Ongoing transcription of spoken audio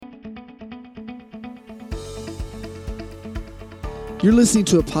You're listening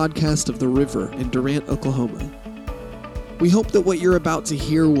to a podcast of The River in Durant, Oklahoma. We hope that what you're about to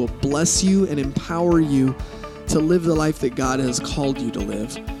hear will bless you and empower you to live the life that God has called you to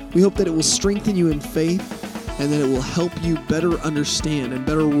live. We hope that it will strengthen you in faith and that it will help you better understand and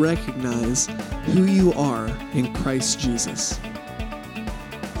better recognize who you are in Christ Jesus.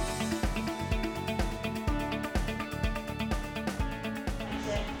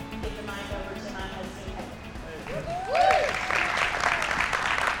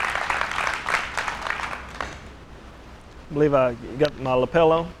 I believe I got my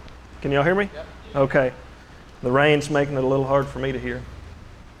lapel on. Can y'all hear me? Yep. Okay. The rain's making it a little hard for me to hear.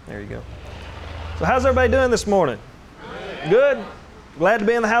 There you go. So how's everybody doing this morning? Good? Glad to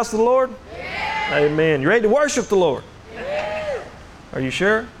be in the house of the Lord? Yeah. Amen. You ready to worship the Lord? Yeah. Are you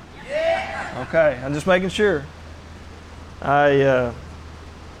sure? Yeah. Okay, I'm just making sure. I'm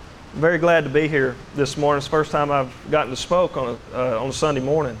very glad to be here this morning. It's the first time I've gotten to spoke on a Sunday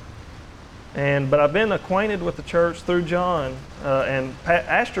morning. But I've been acquainted with the church through John, and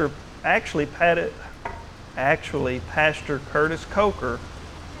Pastor Curtis Coker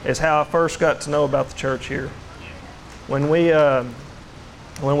is how I first got to know about the church here. When we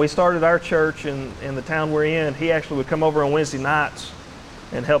started our church in the town we're in, he actually would come over on Wednesday nights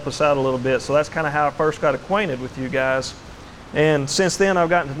and help us out a little bit. So that's kind of how I first got acquainted with you guys. And since then, I've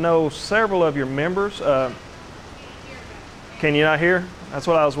gotten to know several of your members. Can you not hear? That's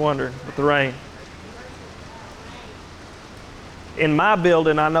what I was wondering with the rain. In my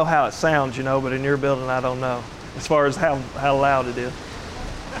building, I know how it sounds, but in your building, I don't know, as far as how loud it is.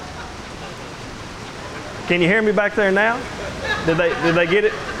 Can you hear me back there now? Did they get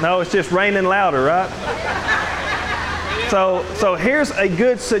it? No, it's just raining louder, right? So here's a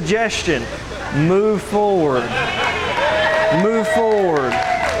good suggestion. Move forward. Move forward.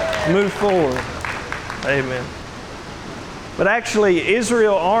 Move forward. Amen. But actually,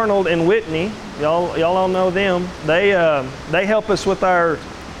 Israel Arnold and Whitney, y'all all know them. They help us with our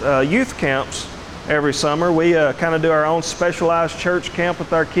youth camps every summer. We kind of do our own specialized church camp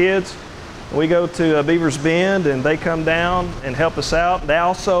with our kids. We go to Beavers Bend, and they come down and help us out. They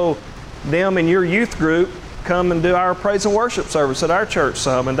also, them and your youth group, come and do our praise and worship service at our church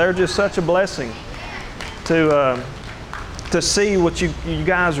some, and they're just such a blessing to see what you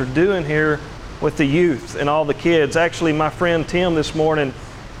guys are doing here with the youth and all the kids. Actually, my friend Tim this morning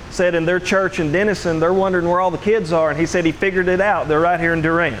said in their church in Denison, they're wondering where all the kids are, and he said he figured it out. They're right here in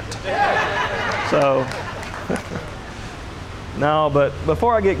Durant. So, no, but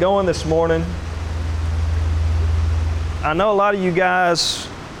before I get going this morning, I know a lot of you guys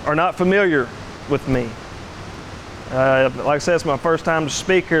are not familiar with me. Like I said, it's my first time to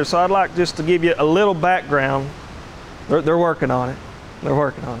speak here, so I'd like just to give you a little background. They're working on it. They're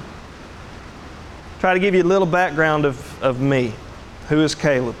working on it. Try to give you a little background of me. Who is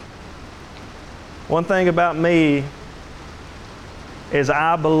Caleb? One thing about me is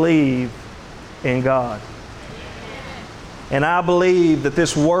I believe in God. And I believe that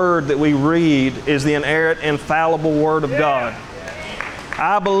this word that we read is the inerrant, infallible word of God.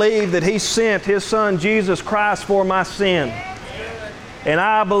 I believe that He sent His Son Jesus Christ for my sin. And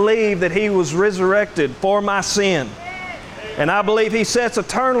I believe that He was resurrected for my sin. And I believe He sits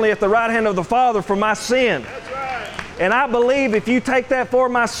eternally at the right hand of the Father for my sin. That's right. And I believe if you take that for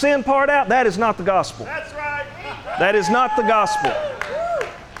my sin part out, that is not the gospel. That's right. That is not the gospel.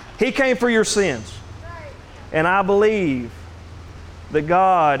 He came for your sins. And I believe that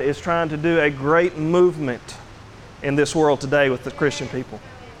God is trying to do a great movement in this world today with the Christian people.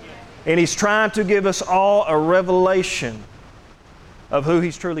 And He's trying to give us all a revelation of who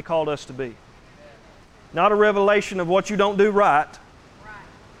He's truly called us to be. Not a revelation of what you don't do right,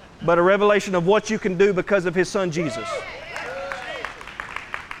 but a revelation of what you can do because of His Son Jesus.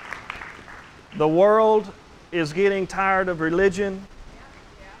 The world is getting tired of religion,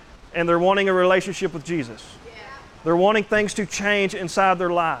 and they're wanting a relationship with Jesus. They're wanting things to change inside their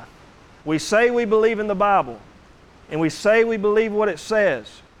life. We say we believe in the Bible, and we say we believe what it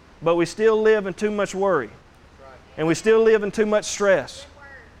says, but we still live in too much worry, and we still live in too much stress.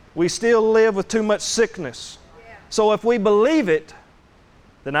 We still live with too much sickness. Yeah. So if we believe it,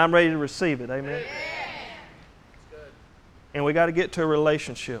 then I'm ready to receive it. Amen? Yeah. And we got to get to a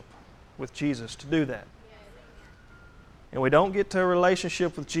relationship with Jesus to do that. And we don't get to a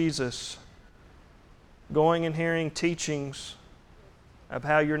relationship with Jesus going and hearing teachings of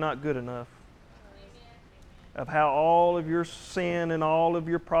how you're not good enough, of how all of your sin and all of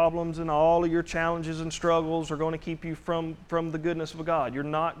your problems and all of your challenges and struggles are going to keep you from the goodness of God. You're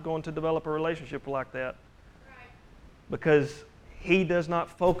not going to develop a relationship like that because He does not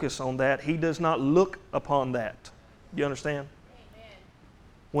focus on that. He does not look upon that. You understand? Amen.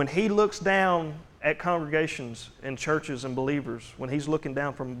 when He looks down at congregations and churches and believers, when He's looking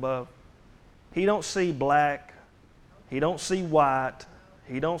down from above, He don't see black, He don't see white,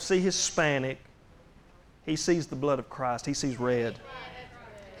 He don't see Hispanic. He sees the blood of Christ. He sees red.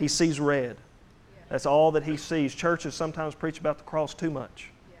 He sees red. That's all that He sees. Churches sometimes preach about the cross too much.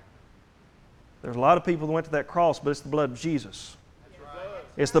 There's a lot of people that went to that cross, but it's the blood of Jesus.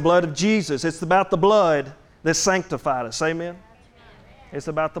 It's the blood of Jesus. It's about the blood that sanctified us. Amen? It's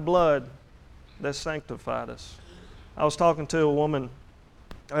about the blood that sanctified us. I was talking to a woman,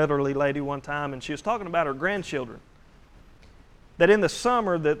 elderly lady one time, and she was talking about her grandchildren. That in the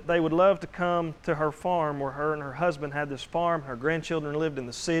summer that they would love to come to her farm where her and her husband had this farm. Her grandchildren lived in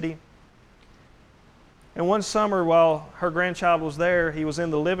the city. And one summer while her grandchild was there, he was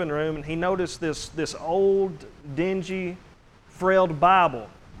in the living room and he noticed this old, dingy, frailed Bible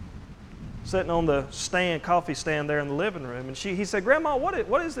sitting on the coffee stand there in the living room. And he said, "Grandma,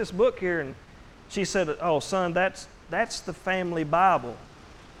 what is this book here?" And she said, "Oh, son, that's the family Bible.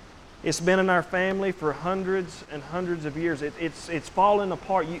 It's been in our family for hundreds and hundreds of years. It's falling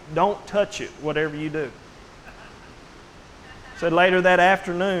apart. You don't touch it, whatever you do." Said later that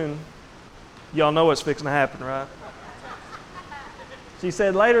afternoon, y'all know what's fixing to happen, right? She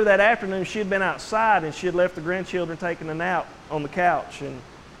said later that afternoon she had been outside and she had left the grandchildren taking a nap on the couch, and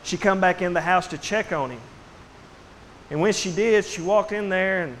she come back in the house to check on him. And when she did, she walked in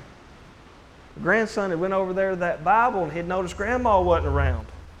there and the grandson had went over there to that Bible and he'd noticed Grandma wasn't around.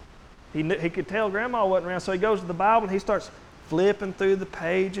 He could tell Grandma wasn't around, so he goes to the Bible and he starts flipping through the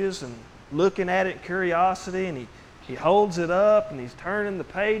pages and looking at it in curiosity, and he holds it up and he's turning the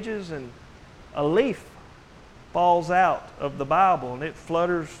pages, and a leaf falls out of the Bible and it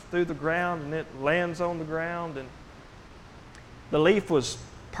flutters through the ground and it lands on the ground, and the leaf was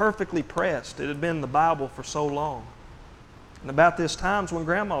perfectly pressed. It had been in the Bible for so long. And about this time is when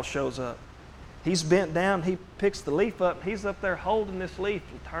Grandma shows up. He's bent down, he picks the leaf up, he's up there holding this leaf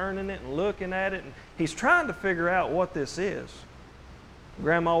and turning it and looking at it, and he's trying to figure out what this is.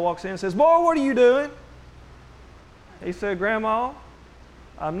 Grandma walks in and says, "Boy, what are you doing?" He said, "Grandma,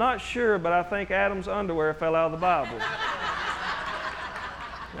 I'm not sure, but I think Adam's underwear fell out of the Bible."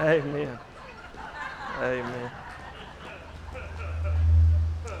 Amen. Amen.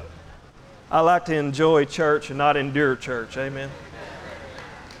 I like to enjoy church and not endure church. Amen.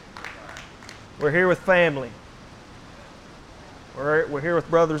 We're here with family. We're here with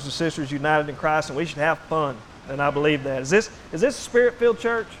brothers and sisters united in Christ, and we should have fun. And I believe that. Is this a Spirit-filled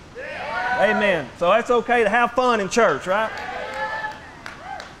church? Yeah. Amen. So it's okay to have fun in church, right?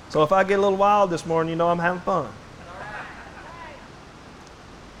 So if I get a little wild this morning, you know I'm having fun.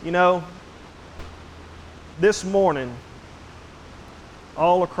 You know, this morning,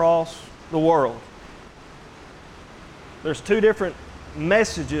 all across the world, there's two different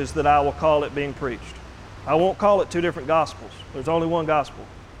messages that I will call it being preached. I won't call it two different gospels. There's only one gospel.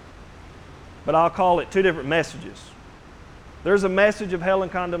 But I'll call it two different messages. There's a message of hell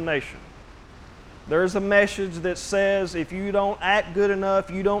and condemnation. There's a message that says if you don't act good enough,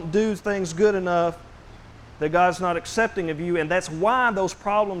 you don't do things good enough, that God's not accepting of you, and that's why those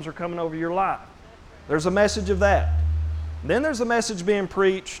problems are coming over your life. There's a message of that. Then there's a message being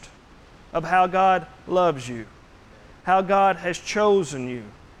preached of how God loves you, how God has chosen you,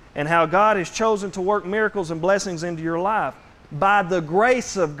 and how God has chosen to work miracles and blessings into your life by the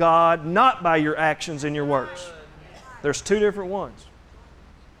grace of God, not by your actions and your works. There's two different ones.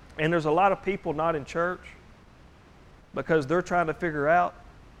 And there's a lot of people not in church because they're trying to figure out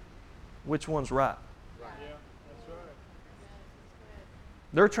which one's right.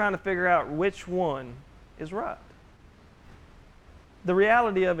 They're trying to figure out which one is right. The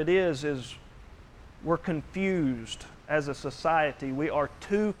reality of it is we're confused as a society. We are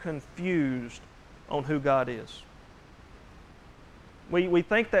too confused on who God is. We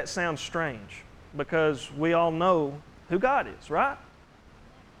think that sounds strange because we all know who God is, right?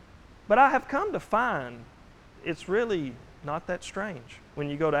 But I have come to find it's really not that strange when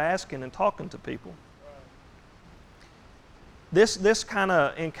you go to asking and talking to people. This kind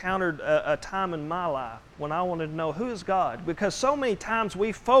of encountered a time in my life when I wanted to know who is God, because so many times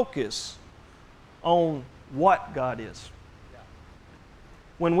we focus on what God is.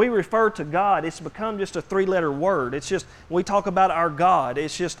 When we refer to God, it's become just a three-letter word. It's just, when we talk about our God,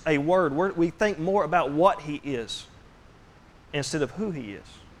 it's just a word. We think more about what He is instead of who He is.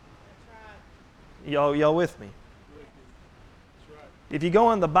 Y'all with me? If you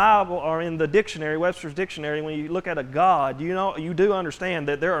go in the Bible or in the dictionary, Webster's dictionary, when you look at a God, you do understand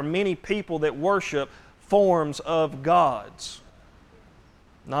that there are many people that worship forms of gods.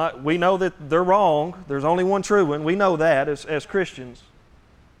 We know that they're wrong. There's only one true one. We know that as Christians.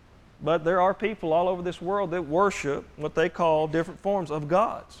 But there are people all over this world that worship what they call different forms of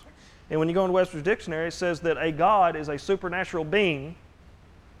gods. And when you go into Webster's Dictionary, it says that a god is a supernatural being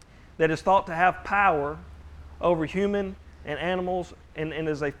that is thought to have power over human and animals and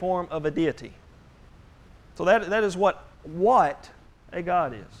is a form of a deity. So that is what a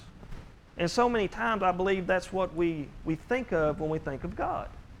god is. And so many times I believe that's what we think of when we think of God.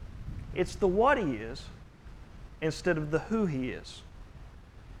 It's the what He is instead of the who He is.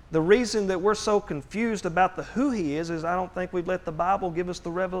 The reason that we're so confused about the who He is I don't think we've let the Bible give us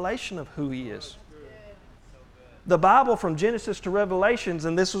the revelation of who He is. The Bible from Genesis to Revelations,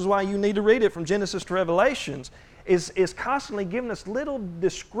 and this is why you need to read it from Genesis to Revelations, is constantly giving us little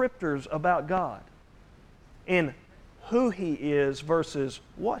descriptors about God and who He is versus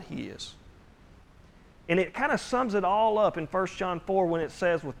what He is. And it kind of sums it all up in 1 John 4 when it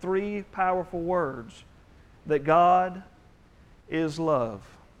says with three powerful words that God is love.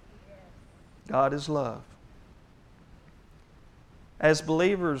 God is love. As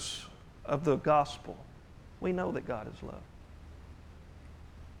believers of the gospel, we know that God is love.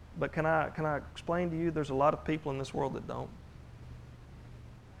 But can I explain to you, there's a lot of people in this world that don't.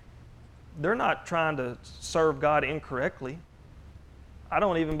 They're not trying to serve God incorrectly. I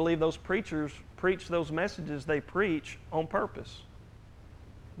don't even believe those preachers preach those messages they preach on purpose.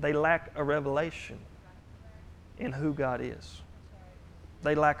 They lack a revelation in who God is.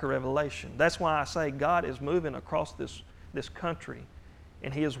 They lack a revelation. That's why I say God is moving across this country,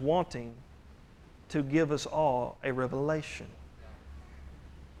 and He is wanting to give us all a revelation.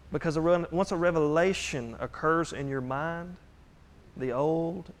 Because once a revelation occurs in your mind, the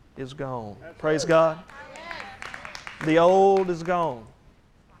old is gone. Praise God. The old is gone.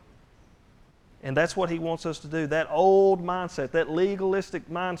 And that's what He wants us to do. That old mindset, that legalistic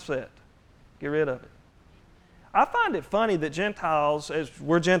mindset, get rid of it. I find it funny that Gentiles, as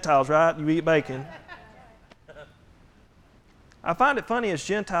we're Gentiles, right? You eat bacon. I find it funny as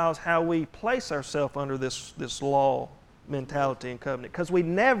Gentiles how we place ourselves under this law mentality and covenant, because we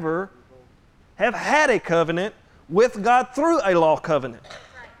never have had a covenant with God through a law covenant.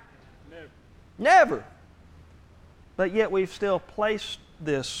 Never. But yet we've still placed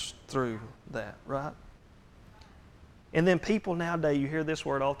this through that, right? And then people nowadays, you hear this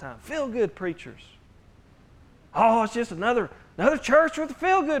word all the time, feel-good preachers. Oh, it's just another church with a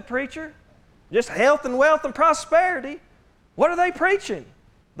feel-good preacher. Just health and wealth and prosperity. What are they preaching?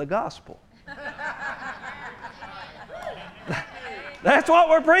 The gospel. That's what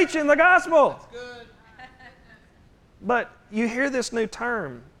we're preaching, the gospel. That's good. But you hear this new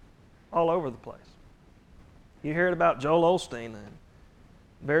term all over the place. You hear it about Joel Osteen and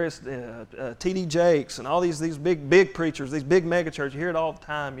various T.D. Jakes and all these big preachers, these big mega churches. You hear it all the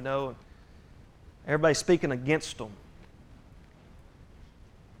time, you know. And everybody's speaking against them.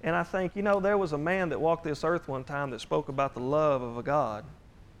 And I think, you know, there was a man that walked this earth one time that spoke about the love of a God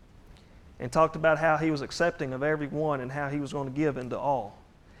and talked about how He was accepting of everyone and how He was going to give into all.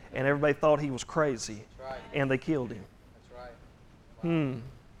 And everybody thought he was crazy. That's right. And they killed him. That's right. Wow.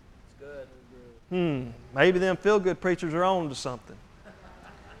 That's good. Maybe them feel-good preachers are on to something.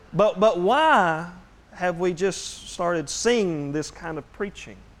 But why have we just started seeing this kind of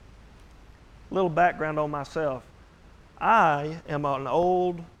preaching? A little background on myself. I am an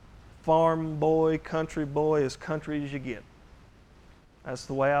old farm boy, country boy, as country as you get. That's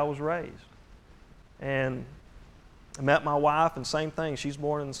the way I was raised. And I met my wife, and same thing. She's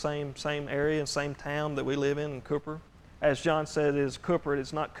born in the same area and same town that we live in Cooper. As John said, it is Cooper.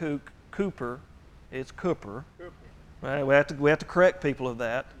 It's not Cooper. It's Cooper. Right? We have to correct people of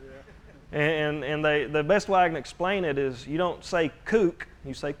that. Yeah. And the best way I can explain it is you don't say kook,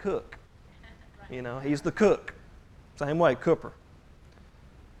 you say cook. You know, he's the cook. Same way, Cooper.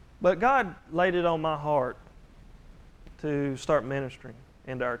 But God laid it on my heart to start ministering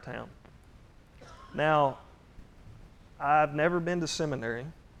into our town. Now, I've never been to seminary.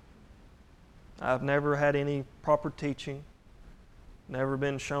 I've never had any proper teaching. Never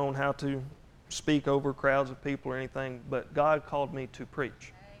been shown how to speak over crowds of people or anything. But God called me to preach.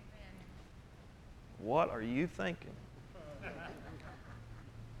 Amen. What are you thinking?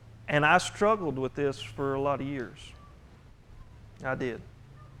 And I struggled with this for a lot of years. I did.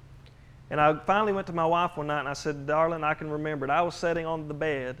 And I finally went to my wife one night and I said, darling, I can remember it. I was sitting on the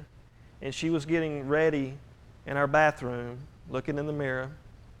bed and she was getting ready in our bathroom, looking in the mirror.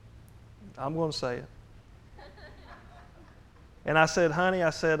 I'm going to say it. And I said, honey,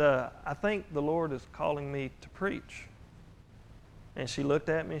 I think the Lord is calling me to preach. And she looked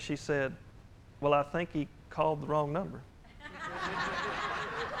at me and she said, well, I think He called the wrong number.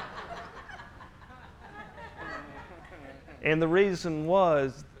 And the reason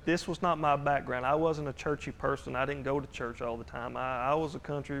was this was not my background. I wasn't a churchy person. I didn't go to church all the time. I was a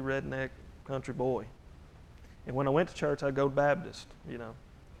country redneck country boy. And when I went to church, I'd go Baptist, you know.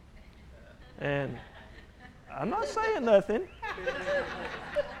 And I'm not saying nothing.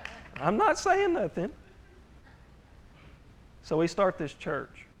 I'm not saying nothing. So we start this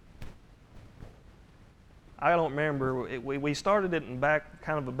church. I don't remember. We started it in back,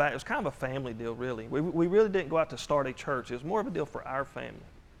 it was kind of a family deal, really. We really didn't go out to start a church. It was more of a deal for our family.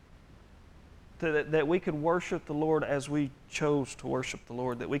 That we could worship the Lord as we chose to worship the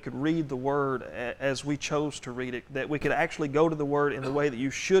Lord, that we could read the Word as we chose to read it, that we could actually go to the Word in the way that you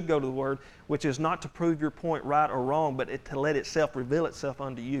should go to the Word, which is not to prove your point right or wrong, but to let itself reveal itself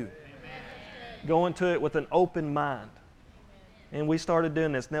unto you. Amen. Go into it with an open mind. And we started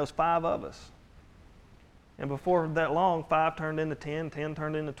doing this, and there was 5 of us. And before that long, 5 turned into 10, 10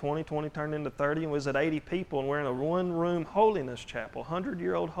 turned into 20, 20 turned into 30, and we was at 80 people, and we're in a one-room holiness chapel,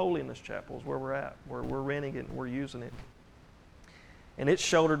 100-year-old holiness chapel is where we're at. We're renting it and we're using it. And it's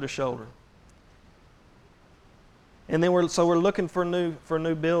shoulder to shoulder. And then we're looking for a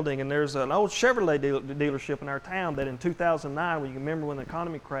new building, and there's an old Chevrolet dealership in our town that in 2009, when you remember when the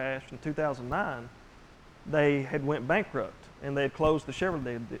economy crashed in 2009, they had went bankrupt, and they had closed the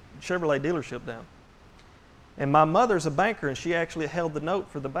Chevrolet dealership down. And my mother's a banker, and she actually held the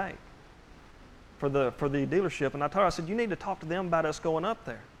note for the bank, for the dealership. And I told her, I said, you need to talk to them about us going up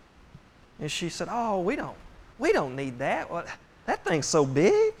there. And she said, oh, we don't need that. Well, that thing's so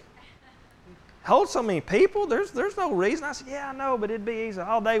big. Hold so many people. There's no reason. I said, yeah, I know, but it'd be easy.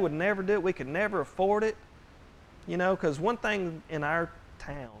 Oh, they would never do it. We could never afford it. You know, because one thing in our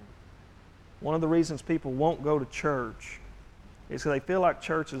town, one of the reasons people won't go to church is because they feel like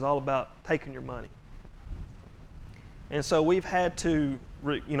church is all about taking your money. And so we've had to,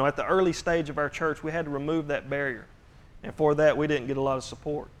 at the early stage of our church, we had to remove that barrier. And for that, we didn't get a lot of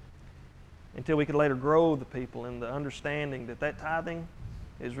support until we could later grow the people in the understanding that tithing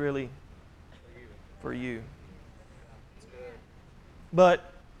is really for you.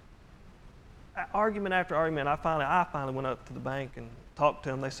 But argument after argument, I finally went up to the bank and talked to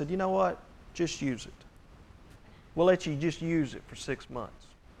them. They said, you know what? Just use it. We'll let you just use it for 6 months.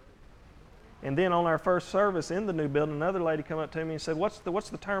 And then on our first service in the new building, another lady came up to me and said, what's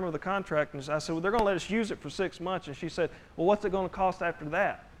the term of the contract? And I said, well, they're going to let us use it for 6 months. And she said, well, what's it going to cost after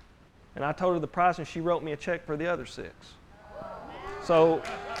that? And I told her the price, and she wrote me a check for the other 6. So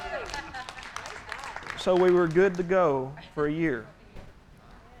we were good to go for a year.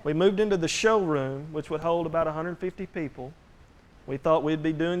 We moved into the showroom, which would hold about 150 people. We thought we'd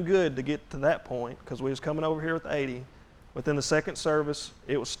be doing good to get to that point because we was coming over here with 80. Within the second service,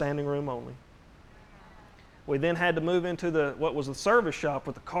 it was standing room only. We then had to move into what was the service shop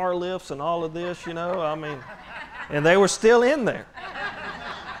with the car lifts and all of this, and they were still in there.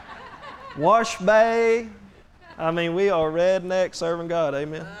 Wash bay. We are redneck serving God,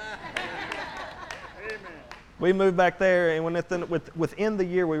 amen. We moved back there, and within the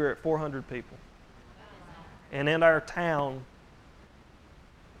year, we were at 400 people. And in our town,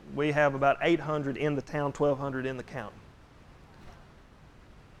 we have about 800 in the town, 1,200 in the county.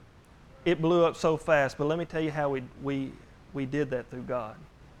 It blew up so fast, but let me tell you how we did that through God.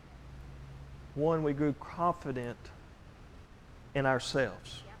 One, we grew confident in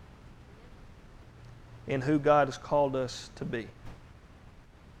ourselves, in who God has called us to be.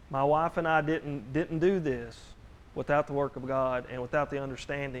 My wife and I didn't do this without the work of God and without the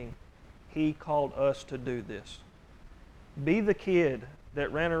understanding He called us to do this. Be the kid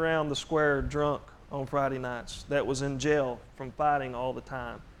that ran around the square drunk on Friday nights, that was in jail from fighting all the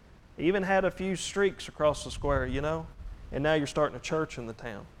time. Even had a few streaks across the square, and now you're starting a church in the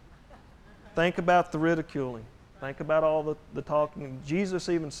town. Think about the ridiculing. Think about all the talking. Jesus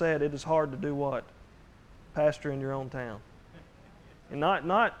even said it is hard to do what? Pastor in your own town. And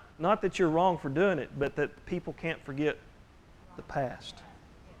not that you're wrong for doing it, but that people can't forget the past,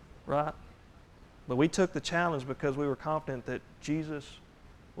 right? But we took the challenge because we were confident that Jesus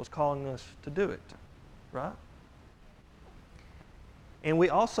was calling us to do it, right? And we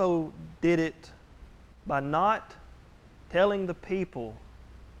also did it by not telling the people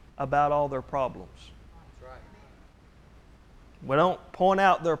about all their problems. That's right. We don't point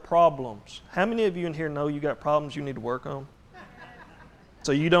out their problems. How many of you in here know you got problems you need to work on?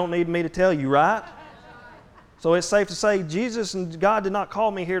 So you don't need me to tell you, right? So it's safe to say Jesus and God did not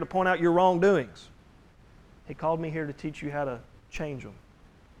call me here to point out your wrongdoings. He called me here to teach you how to change them.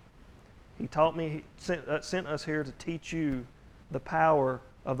 He sent us here to teach you the power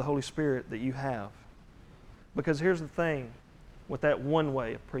of the Holy Spirit that you have. Because here's the thing with that one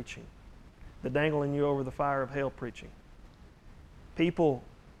way of preaching, the dangling you over the fire of hell preaching. People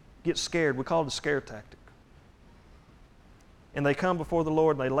get scared. We call it a scare tactic. And they come before the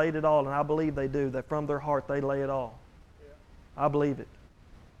Lord and they laid it all, and I believe they do, that from their heart they lay it all. I believe it.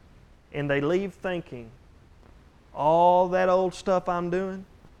 And they leave thinking, all that old stuff I'm doing,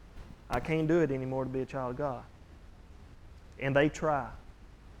 I can't do it anymore to be a child of God. And they try.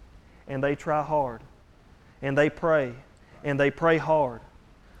 And they try hard. And they pray. And they pray hard.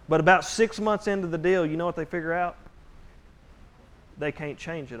 But about 6 months into the deal, you know what they figure out? They can't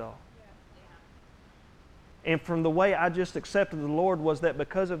change it all. And from the way I just accepted the Lord was that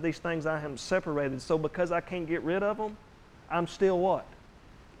because of these things I am separated. So because I can't get rid of them, I'm still what?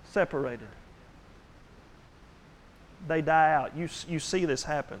 Separated. They die out. You see this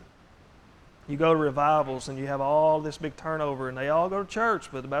happen. You go to revivals and you have all this big turnover and they all go to church,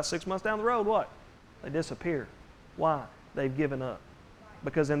 but about 6 months down the road, what? They disappear. Why? They've given up.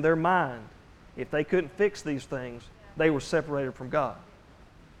 Because in their mind, if they couldn't fix these things, they were separated from God.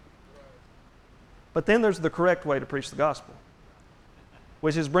 But then there's the correct way to preach the gospel,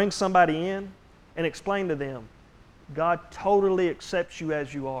 which is bring somebody in and explain to them, God totally accepts you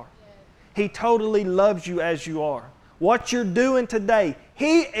as you are. He totally loves you as you are. What you're doing today,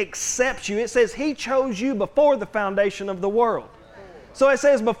 He accepts you. It says He chose you before the foundation of the world. So it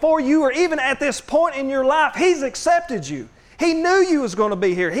says before you were even at this point in your life, He's accepted you. He knew you was going to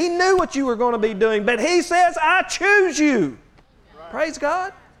be here. He knew what you were going to be doing. But He says, I choose you. Right. Praise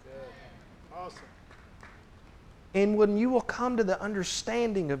God. Awesome. And when you will come to the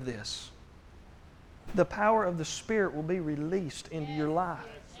understanding of this, the power of the Spirit will be released into your life.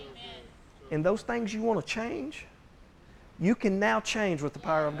 And those things you want to change, you can now change with the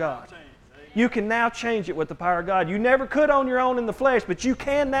power of God. You can now change it with the power of God. You never could on your own in the flesh, but you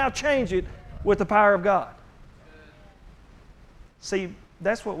can now change it with the power of God. See,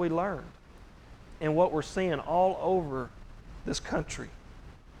 that's what we learned and what we're seeing all over this country.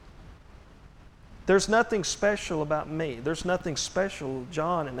 There's nothing special about me. There's nothing special,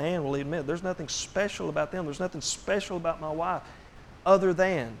 John and Ann will admit, there's nothing special about them. There's nothing special about my wife other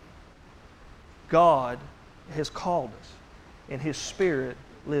than God has called us and His Spirit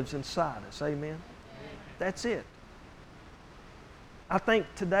lives inside us. Amen? That's it. I think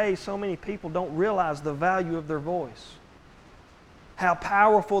today so many people don't realize the value of their voice, how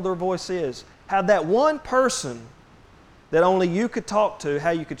powerful their voice is, how that one person that only you could talk to,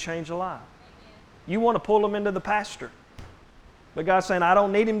 how you could change a life. You want to pull them into the pastor. But God's saying, I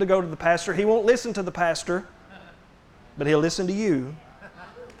don't need him to go to the pastor. He won't listen to the pastor, but he'll listen to you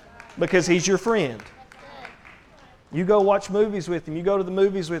because he's your friend. You go watch movies with him. You go to the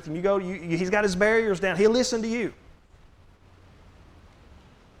movies with him. He's got his barriers down. He'll listen to you.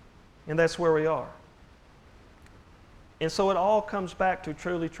 And that's where we are. And so it all comes back to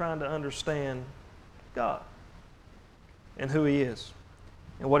truly trying to understand God and who He is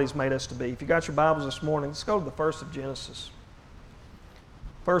and what He's made us to be. If you got your Bibles this morning, let's go to the first of Genesis.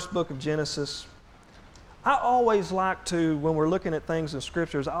 First book of Genesis. I always like to, when we're looking at things in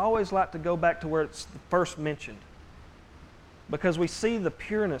Scriptures, I always like to go back to where it's first mentioned. Because we see the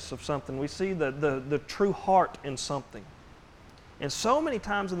pureness of something. We see the true heart in something. And so many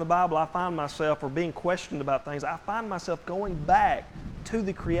times in the Bible I find myself, or being questioned about things, I find myself going back to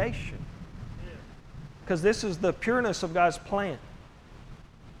the creation. Because this is the pureness of God's plan.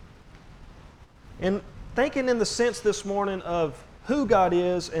 And thinking in the sense this morning of who God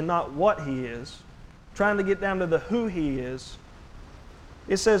is and not what He is, trying to get down to the who He is,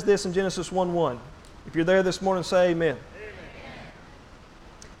 it says this in Genesis 1:1. If you're there this morning, say amen.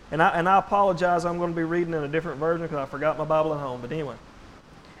 And I apologize, I'm going to be reading in a different version because I forgot my Bible at home. But anyway.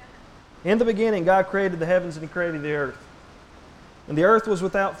 In the beginning, God created the heavens and He created the earth. And the earth was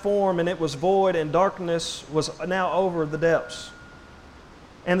without form, and it was void, and darkness was now over the depths.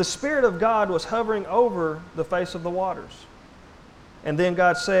 And the Spirit of God was hovering over the face of the waters. And then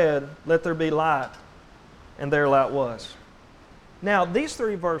God said, let there be light. And there light was. Now, these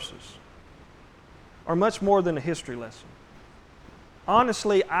three verses are much more than a history lesson.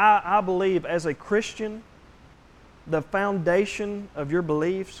 Honestly, I believe as a Christian, the foundation of your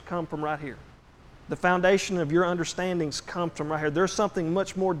beliefs come from right here. The foundation of your understandings come from right here. There's something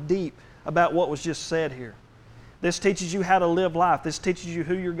much more deep about what was just said here. This teaches you how to live life. This teaches you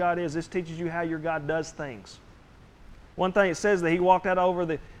who your God is. This teaches you how your God does things. One thing it says that He walked out over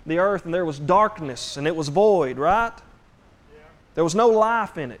the earth and there was darkness and it was void, right? Yeah. There was no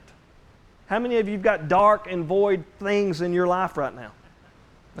life in it. How many of you have got dark and void things in your life right now?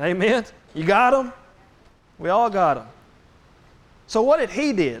 Amen? You got them? We all got them. So what did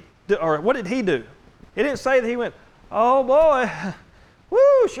He do? He didn't say that He went, oh boy,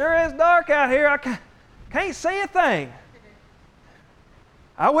 woo, sure is dark out here. I can't see a thing.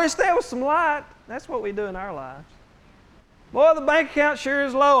 I wish there was some light. That's what we do in our lives. Boy, the bank account sure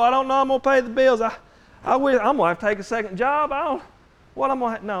is low. I don't know I'm going to pay the bills. I wish I'm going to have to take a second job.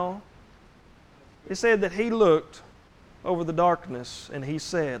 No. It said that he looked over the darkness and he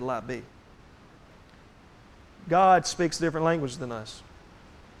said, light be. God speaks a different language than us.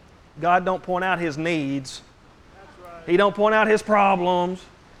 God don't point out his needs. He don't point out his problems.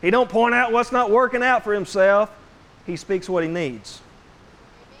 He don't point out what's not working out for himself. He speaks what he needs.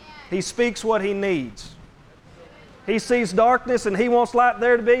 He speaks what he needs. He sees darkness and he wants light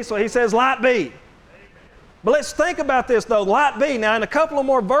there to be, so he says, light be. But let's think about this though, light be. Now in a couple of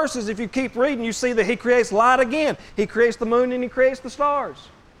more verses, if you keep reading, you see that he creates light again. He creates the moon and he creates the stars.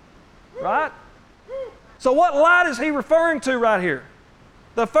 Right? So what light is he referring to right here?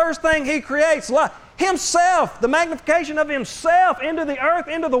 The first thing he creates, light. Himself, the magnification of himself into the earth,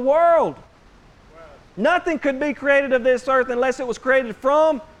 into the world. Nothing could be created of this earth unless it was created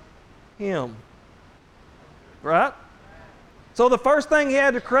from him. Right? So the first thing he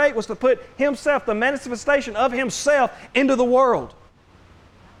had to create was to put himself, the manifestation of himself, into the world.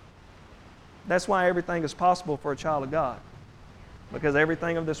 That's why everything is possible for a child of God. Because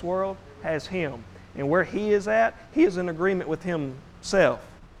everything of this world has him. And where he is at, he is in agreement with himself.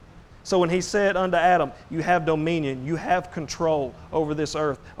 So when he said unto Adam, you have dominion, you have control over this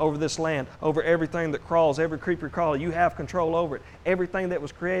earth, over this land, over everything that crawls, every creeper crawler, you have control over it. Everything that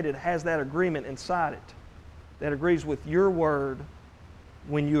was created has that agreement inside it that agrees with your word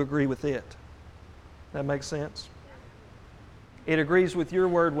when you agree with it. That makes sense? It agrees with your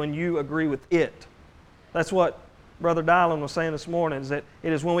word when you agree with it. That's what Brother Dylan was saying this morning, is that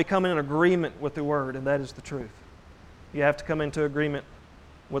it is when we come in agreement with the word, and that is the truth. You have to come into agreement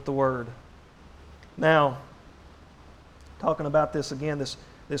with the word. Now, talking about this again,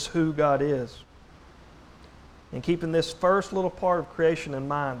 this who God is, and keeping this first little part of creation in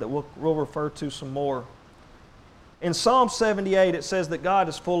mind that we'll refer to some more. In Psalm 78, it says that God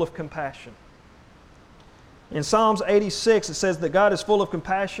is full of compassion. In Psalms 86, it says that God is full of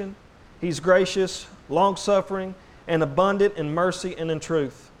compassion. He's gracious, long-suffering, and abundant in mercy and in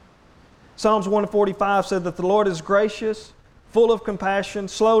truth. Psalms 145 said that the Lord is gracious, full of compassion,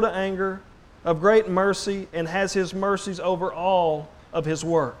 slow to anger, of great mercy, and has His mercies over all of His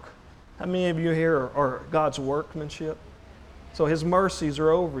work. How many of you here are God's workmanship? So His mercies are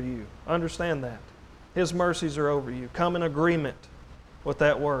over you. Understand that. His mercies are over you. Come in agreement with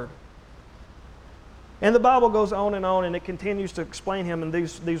that word. And the Bible goes on, and it continues to explain Him in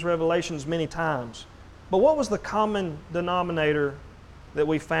these revelations many times. But what was the common denominator that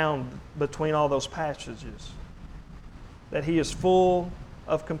we found between all those passages? That He is full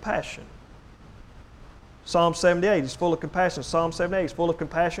of compassion. Psalm 78, He's full of compassion. Psalm 78, He's full of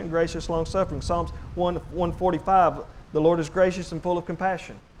compassion, gracious, long-suffering. Psalms 145, the Lord is gracious and full of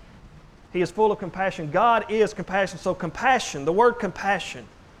compassion. He is full of compassion. God is compassion. So compassion, the word compassion,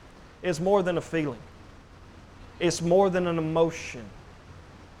 is more than a feeling. It's more than an emotion.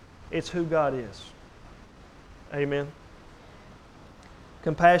 It's who God is. Amen.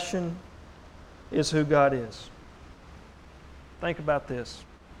 Compassion is who God is. Think about this.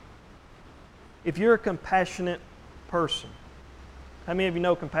 If you're a compassionate person, how many of you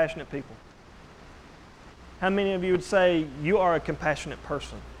know compassionate people? How many of you would say you are a compassionate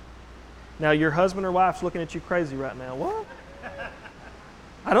person? Now, your husband or wife's looking at you crazy right now. What?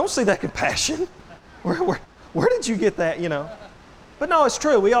 I don't see that compassion. Where did you get that, But no, it's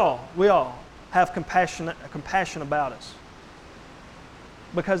true. We all have compassion about us.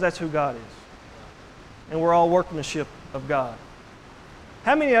 Because that's who God is. And we're all workmanship of God.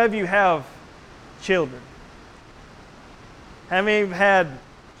 How many of you have children? How many of you have had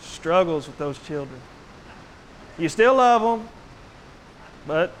struggles with those children? You still love them,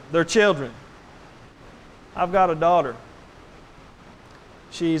 but they're children. I've got a daughter.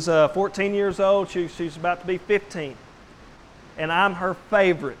 She's 14 years old. She's about to be 15. And I'm her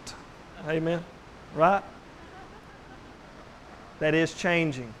favorite. Amen? Right? That is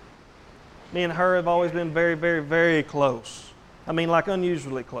changing. Me and her have always been very, very, very close. I mean, like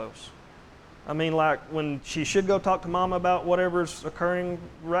unusually close. I mean, like when she should go talk to Mama about whatever's occurring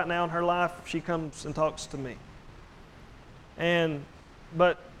right now in her life, she comes and talks to me.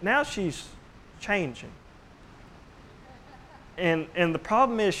 But now she's changing. And the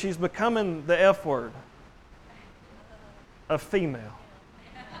problem is she's becoming the F word, a female.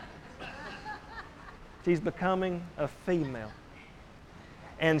 She's becoming a female.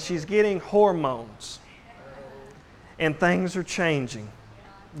 And she's getting hormones. And things are changing.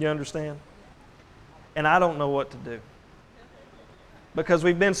 You understand? And I don't know what to do. Because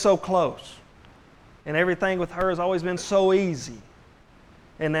we've been so close. And everything with her has always been so easy.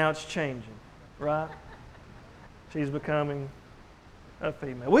 And now it's changing, right? She's becoming a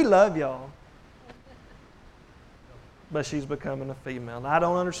female. We love y'all. But she's becoming a female. And I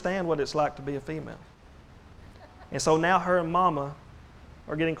don't understand what it's like to be a female. And so now her and Mama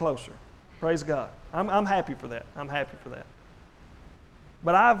are getting closer. Praise God. I'm happy for that. I'm happy for that.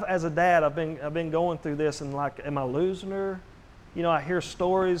 But as a dad, I've been going through this and like, am I losing her? You know, I hear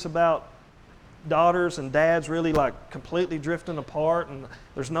stories about daughters and dads really like completely drifting apart, and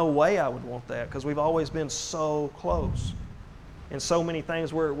there's no way I would want that because we've always been so close in so many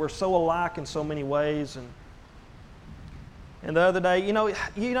things. We're so alike in so many ways. And the other day,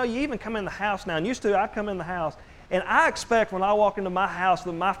 you even come in the house now, and used to I'd come in the house, and I expect when I walk into my house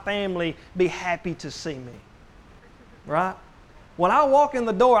that my family be happy to see me, right? When I walk in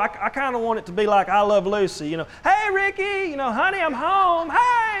the door, I kind of want it to be like I Love Lucy, you know, hey Ricky, you know, honey, I'm home,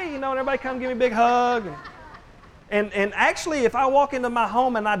 hey, you know, and everybody come give me a big hug. And actually, if I walk into my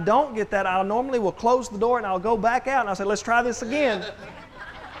home and I don't get that, I normally will close the door and I'll go back out and I'll say, let's try this again.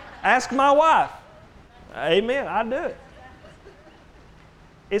 Ask my wife. Amen, I do it.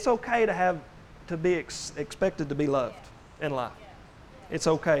 It's okay to be expected to be loved in life. It's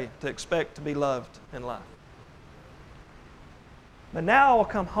okay to expect to be loved in life. But now I'll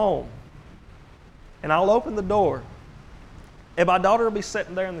come home and I'll open the door and my daughter will be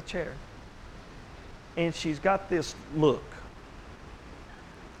sitting there in the chair and she's got this look.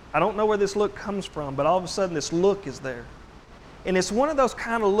 I don't know where this look comes from, but all of a sudden this look is there. And it's one of those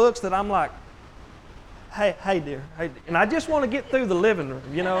kind of looks that I'm like, hey dear, and I just want to get through the living room,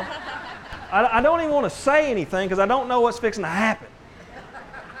 you know. I don't even want to say anything because I don't know what's fixing to happen.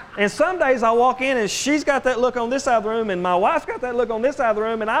 And some days I walk in and she's got that look on this side of the room and my wife's got that look on this side of the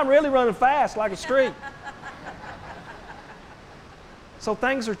room and I'm really running fast like a streak. So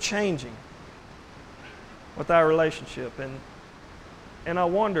things are changing with our relationship, and I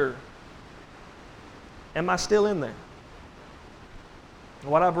wonder, am I still in there?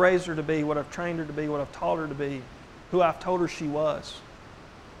 What I've raised her to be, what I've trained her to be, what I've taught her to be, who I've told her she was,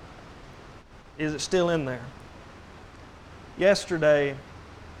 is it still in there? Yesterday,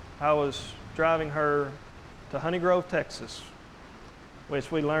 I was driving her to Honey Grove, Texas,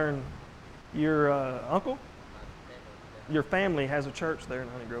 which we learned your uncle, your family has a church there in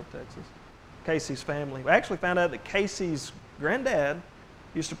Honey Grove, Texas. Casey's family. We actually found out that Casey's granddad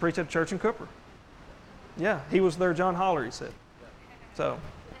used to preach at a church in Cooper. Yeah, he was their John Holler, he said. So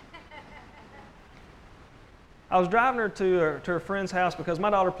I was driving her to her friend's house because my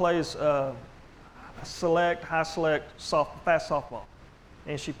daughter plays high select, fast softball.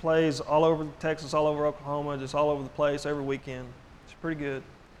 And she plays all over Texas, all over Oklahoma, just all over the place every weekend. She's pretty good.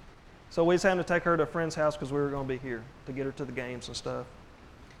 So we just had to take her to a friend's house because we were going to be here to get her to the games and stuff.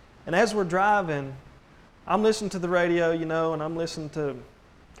 And as we're driving, I'm listening to the radio, you know, and I'm listening to,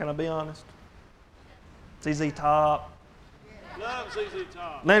 can I be honest? ZZ Top. Love ZZ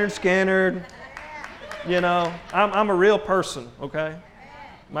Top. Leonard Skinner. You know, I'm a real person, okay?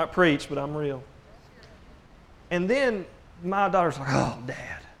 Might preach, but I'm real. And then my daughter's like, oh,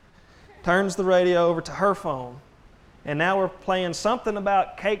 Dad. Turns the radio over to her phone. And now we're playing something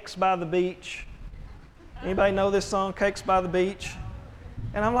about Cakes by the Beach. Anybody know this song, Cakes by the Beach?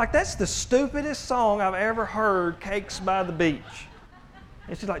 And I'm like, that's the stupidest song I've ever heard, Cakes by the Beach.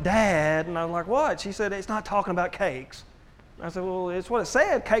 And she's like, Dad. And I'm like, what? She said, it's not talking about cakes. I said, well, it's what it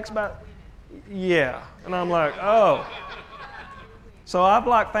said, cakes by... Yeah. And I'm like, oh. So I've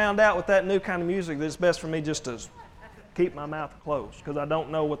like found out with that new kind of music that it's best for me just to keep my mouth closed because I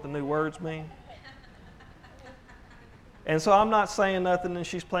don't know what the new words mean. And so I'm not saying nothing, and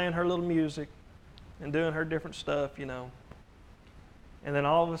she's playing her little music and doing her different stuff, you know. And then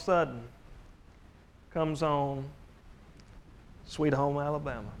all of a sudden comes on Sweet Home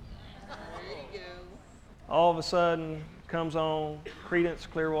Alabama. There you go. All of a sudden comes on Creedence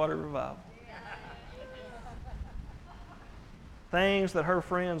Clearwater Revival. Things that her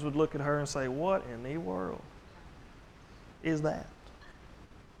friends would look at her and say, what in the world is that?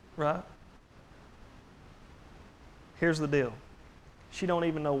 Right? Here's the deal. She don't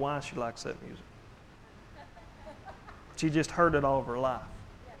even know why she likes that music. She just heard it all of her life.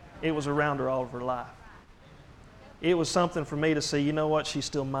 It was around her all of her life. It was something for me to say, you know what, she's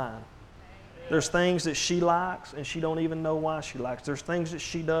still mine. There's things that she likes and she don't even know why she likes. There's things that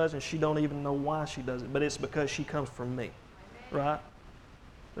she does and she don't even know why she does it, but it's because she comes from me, right?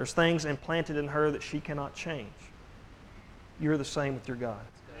 There's things implanted in her that she cannot change. You're the same with your God.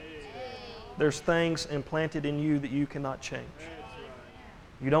 There's things implanted in you that you cannot change.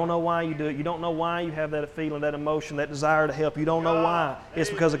 You don't know why you do it. You don't know why you have that feeling, that emotion, that desire to help. You don't know why. It's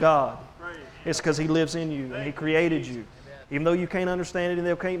because of God. It's because He lives in you and He created you. Even though you can't understand it and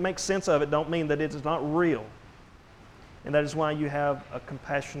they can't make sense of it, don't mean that it is not real. And that is why you have a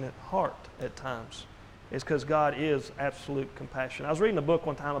compassionate heart at times. It's because God is absolute compassion. I was reading a book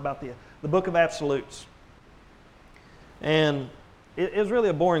one time about the book of absolutes. And it was really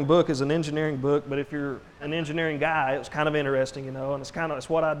a boring book. It's an engineering book, but if you're an engineering guy, it was kind of interesting, and it's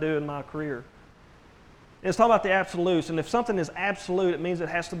what I do in my career. It's talking about the absolutes, and if something is absolute, it means it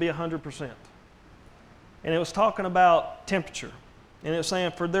has to be 100%. And it was talking about temperature. And it was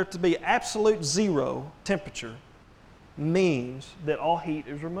saying for there to be absolute zero temperature means that all heat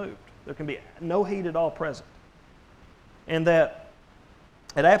is removed. There can be no heat at all present. And that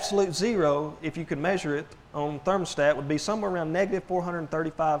at absolute zero, if you could measure it on thermostat, would be somewhere around negative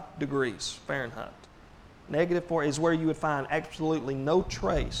 435 degrees Fahrenheit. Negative 4 is where you would find absolutely no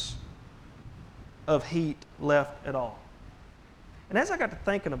trace of heat left at all. And as I got to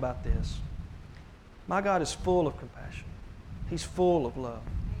thinking about this, my God is full of compassion. He's full of love.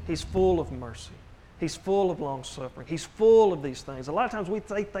 He's full of mercy. He's full of long-suffering. He's full of these things. A lot of times we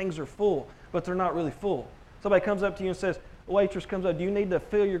think things are full, but they're not really full. Somebody comes up to you and says, a waitress comes up, do you need to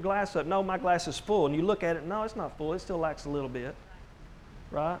fill your glass up? No, my glass is full. And you look at it, no, it's not full. It still lacks a little bit,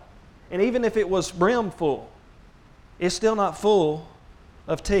 right? And even if it was brim full, it's still not full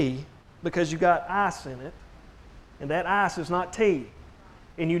of tea because you got ice in it, and that ice is not tea.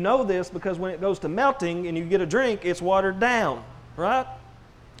 And you know this because when it goes to melting and you get a drink, it's watered down, right?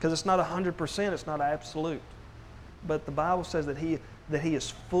 Because it's not 100%, it's not absolute. But the Bible says that he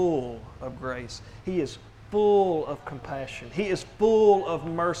is full of grace. He is full of compassion. He is full of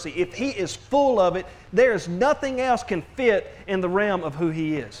mercy. If He is full of it, there is nothing else can fit in the realm of who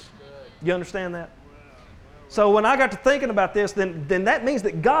He is. You understand that? So when I got to thinking about this, then that means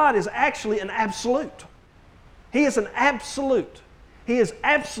that God is actually an absolute. He is an absolute. He is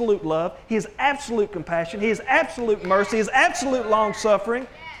absolute love. He is absolute compassion. He is absolute mercy. He is absolute long-suffering.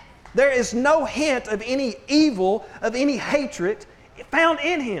 There is no hint of any evil, of any hatred found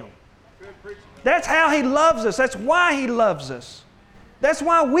in Him. That's how He loves us. That's why He loves us. That's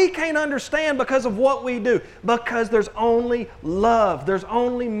why we can't understand because of what we do. Because there's only love. There's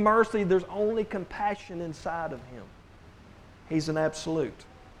only mercy. There's only compassion inside of Him. He's an absolute.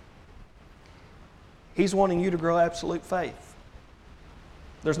 He's wanting you to grow absolute faith.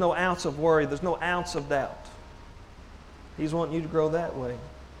 There's no ounce of worry. There's no ounce of doubt. He's wanting you to grow that way.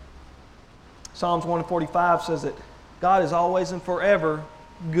 Psalms 145 says that God is always and forever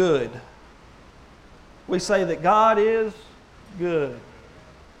good. We say that God is good.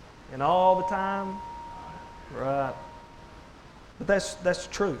 And all the time, right. But that's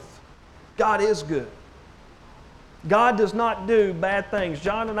truth. God is good. God does not do bad things.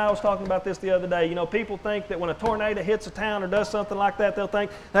 John and I was talking about this the other day. You know, people think that when a tornado hits a town or does something like that, they'll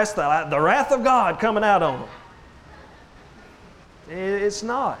think that's the wrath of God coming out on them. It's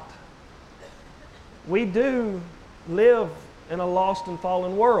not. We do live in a lost and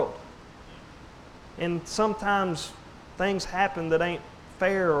fallen world. And sometimes things happen that ain't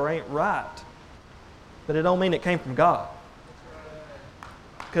fair or ain't right. But it don't mean it came from God.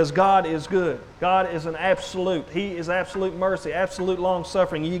 Because God is good. God is an absolute. He is absolute mercy, absolute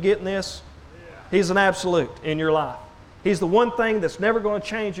long-suffering. Are you getting this? He's an absolute in your life. He's the one thing that's never going to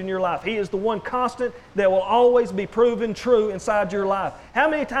change in your life. He is the one constant that will always be proven true inside your life. How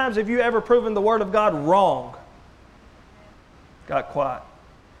many times have you ever proven the Word of God wrong? Got quiet.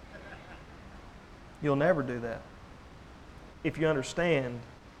 You'll never do that if you understand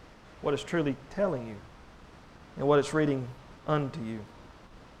what it's truly telling you and what it's reading unto you.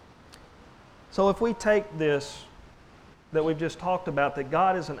 So if we take this that we've just talked about, that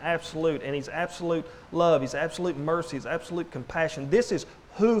God is an absolute, and He's absolute love, He's absolute mercy, He's absolute compassion. This is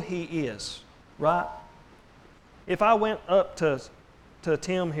who He is, right? If I went up to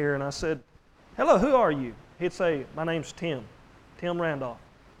Tim here and I said, hello, who are you? He'd say, my name's Tim Randolph.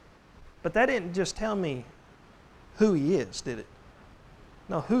 But that didn't just tell me who he is, did it?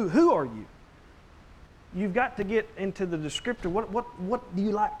 No, who are you? You've got to get into the descriptor. What do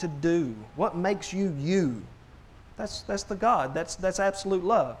you like to do? What makes you you? That's the God. That's absolute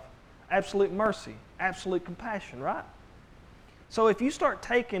love, absolute mercy, absolute compassion, right? So if you start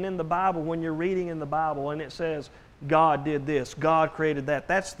taking in the Bible, when you're reading in the Bible and it says, God did this, God created that,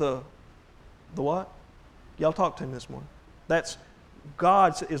 that's the what? Y'all talk to him this morning. That's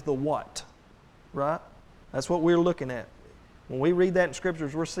God is the what, right? That's what we're looking at. When we read that in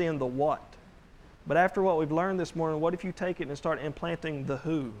Scriptures, we're seeing the what. But after what we've learned this morning, what if you take it and start implanting the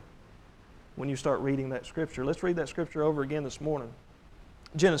who when you start reading that Scripture? Let's read that Scripture over again this morning.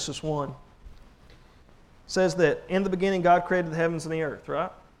 Genesis 1 says that in the beginning God created the heavens and the earth,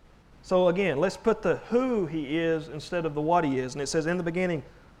 right? So again, let's put the who He is instead of the what He is. And it says, in the beginning,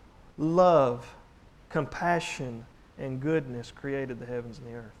 love, compassion, and goodness created the heavens and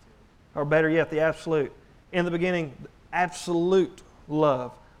the earth. Or better yet, the absolute. In the beginning, absolute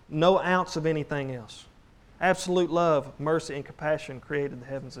love. No ounce of anything else. Absolute love, mercy, and compassion created the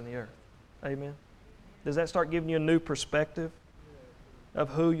heavens and the earth. Amen? Does that start giving you a new perspective of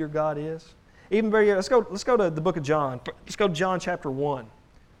who your God is? Even better, let's go to the book of John. Let's go to John chapter 1.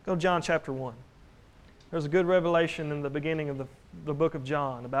 Go to John chapter 1. There's a good revelation in the beginning of the book of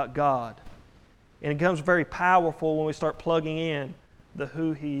John about God. And it becomes very powerful when we start plugging in the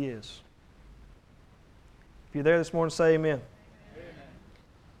who He is. If you're there this morning, say amen. Amen.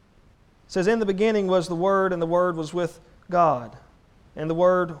 It says, in the beginning was the Word, and the Word was with God. And the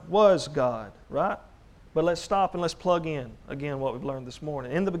Word was God, right? But let's stop and let's plug in again what we've learned this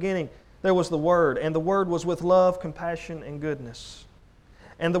morning. In the beginning there was the Word, and the Word was with love, compassion, and goodness.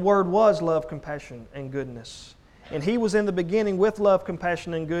 And the Word was love, compassion, and goodness. And He was in the beginning with love,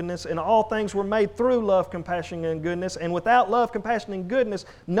 compassion, and goodness, and all things were made through love, compassion, and goodness. And without love, compassion, and goodness,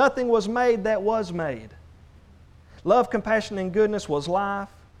 nothing was made that was made. Love, compassion, and goodness was life,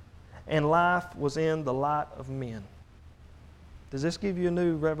 and life was in the light of men. Does this give you a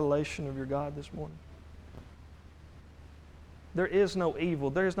new revelation of your God this morning? There is no evil.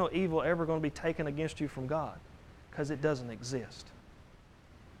 There is no evil ever going to be taken against you from God because it doesn't exist.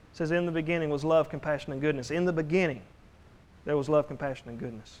 It says, in the beginning was love, compassion, and goodness. In the beginning, there was love, compassion, and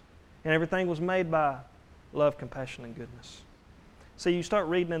goodness. And everything was made by love, compassion, and goodness. See, you start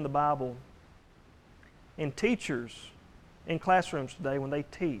reading in the Bible, and teachers in classrooms today, when they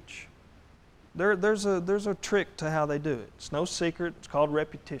teach, there's a trick to how they do it. It's no secret. It's called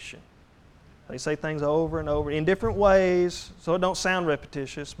repetition. They say things over and over in different ways, so it don't sound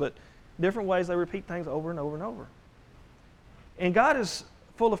repetitious, but different ways they repeat things over and over and over. And God is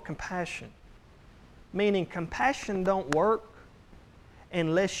full of compassion, meaning compassion don't work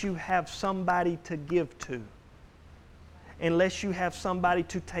unless you have somebody to give to, unless you have somebody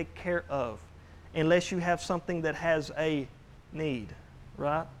to take care of, unless you have something that has a need,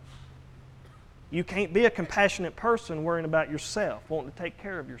 right? You can't be a compassionate person worrying about yourself, wanting to take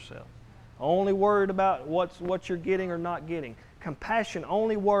care of yourself. Only worried about what you're getting or not getting. Compassion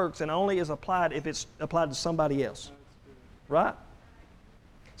only works and only is applied if it's applied to somebody else. Right?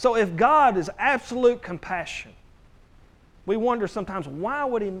 So if God is absolute compassion, we wonder sometimes, why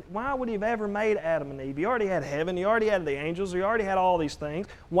would he have ever made Adam and Eve? He already had heaven, He already had the angels, He already had all these things.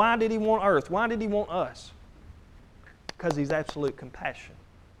 Why did He want earth? Why did He want us? Because He's absolute compassion.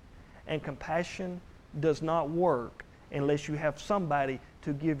 And compassion does not work unless you have somebody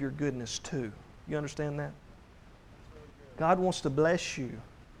to give your goodness to. You understand that? God wants to bless you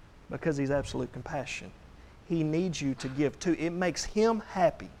because He's absolute compassion. He needs you to give to. It makes Him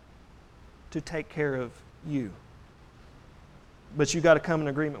happy to take care of you. But you got to come in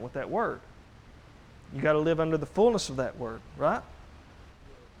agreement with that word. You got to live under the fullness of that word, right?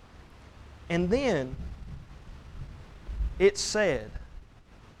 And then it said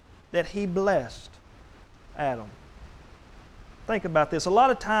that He blessed Adam. Think about this. A lot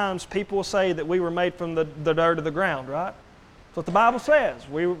of times people will say that we were made from the dirt of the ground, right? That's what the Bible says.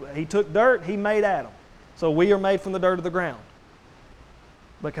 He took dirt, He made Adam. So we are made from the dirt of the ground.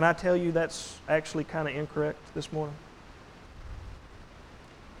 But can I tell you that's actually kind of incorrect this morning?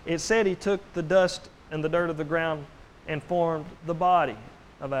 It said He took the dust and the dirt of the ground and formed the body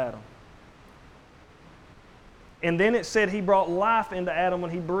of Adam. And then it said He brought life into Adam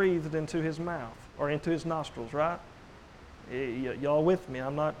when He breathed into his mouth or into his nostrils, right? Y'all with me?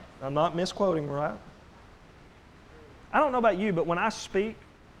 I'm not misquoting, right? I don't know about you, but when I speak,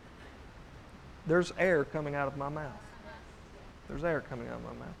 there's air coming out of my mouth. There's air coming out of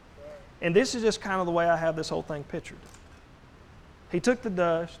my mouth. And this is just kind of the way I have this whole thing pictured. He took the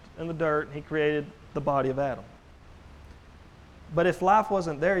dust and the dirt and He created the body of Adam. But if life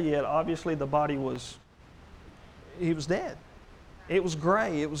wasn't there yet, obviously the body he was dead. It was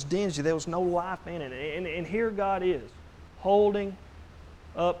gray. It was dingy. There was no life in it. And here God is, holding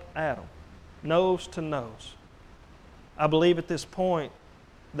up Adam, nose to nose. I believe at this point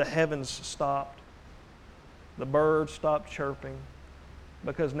the heavens stopped. The birds stopped chirping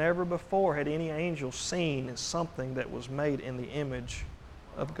because never before had any angel seen something that was made in the image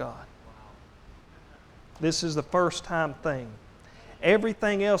of God. This is the first time thing.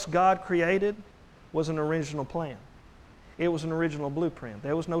 Everything else God created was an original plan. It was an original blueprint.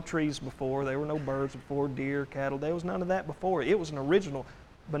 There was no trees before. There were no birds before, deer, cattle. There was none of that before. It was an original,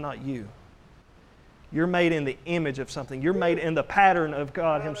 but not you. You're made in the image of something. You're made in the pattern of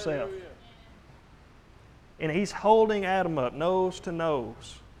God Himself. And He's holding Adam up, nose to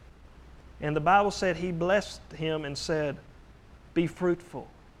nose, And the Bible said he blessed him and said, be fruitful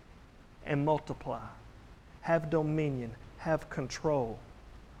and multiply. Have dominion, have control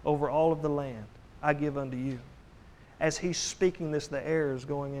over all of the land I give unto you. As he's speaking this, the air is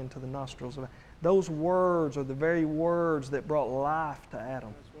going into the nostrils of those words are the very words that brought life to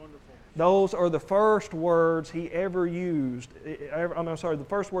Adam. That's wonderful. Those are the first words he ever used. The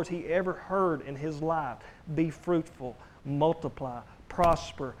first words he ever heard in his life. Be fruitful, multiply,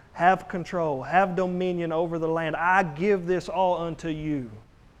 prosper, have control, have dominion over the land. I give this all unto you.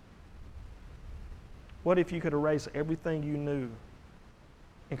 What if you could erase everything you knew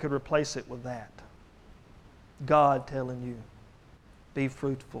and could replace it with that? God telling you, be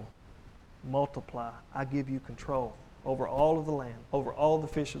fruitful, multiply. I give you control over all of the land, over all the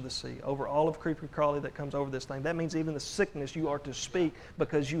fish of the sea, over all of creepy crawly that comes over this thing. That means even the sickness you are to speak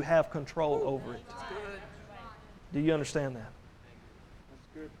because you have control over it. Do you understand that? That's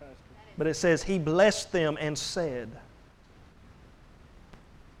good, Pastor. But it says, he blessed them and said.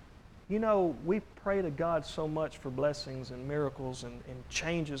 You know, we pray to God so much for blessings and miracles and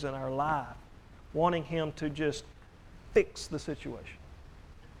changes in our life, wanting Him to just fix the situation.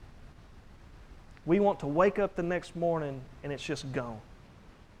 We want to wake up the next morning and it's just gone.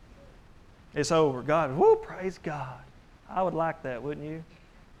 It's over. God, whoo, praise God. I would like that, wouldn't you?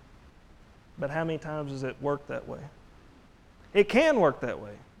 But how many times does it work that way? It can work that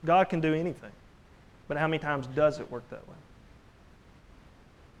way. God can do anything. But how many times does it work that way?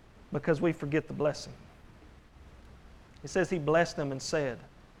 Because we forget the blessing. It says He blessed them and said.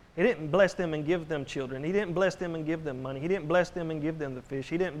 He didn't bless them and give them children. He didn't bless them and give them money. He didn't bless them and give them the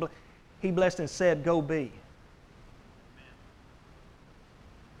fish. He blessed and said, go be.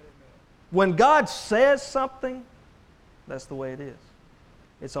 When God says something, that's the way it is.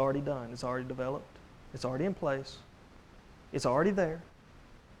 It's already done. It's already developed. It's already in place. It's already there.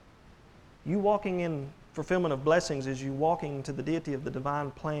 You walking in fulfillment of blessings is you walking into the deity of the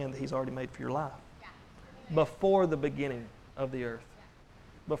divine plan that He's already made for your life. Before the beginning of the earth.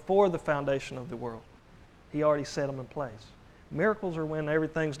 Before the foundation of the world. He already set them in place. Miracles are when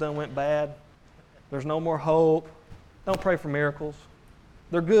everything's done went bad. There's no more hope. Don't pray for miracles.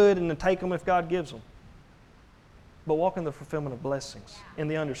 They're good and then take them if God gives them. But walk in the fulfillment of blessings, in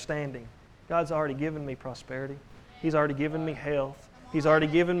the understanding. God's already given me prosperity. He's already given me health. He's already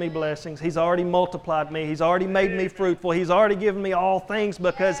given me blessings. He's already multiplied me. He's already made me fruitful. He's already given me all things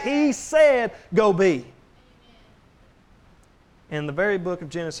because He said, go be. In the very book of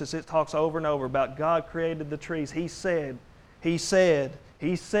Genesis, it talks over and over about God created the trees. He said, He said,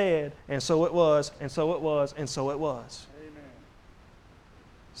 He said, and so it was, and so it was, and so it was. Amen.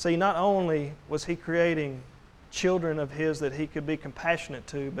 See, not only was He creating children of His that He could be compassionate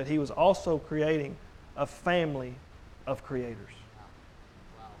to, but He was also creating a family of creators.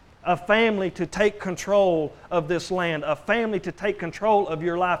 A family to take control of this land, a family to take control of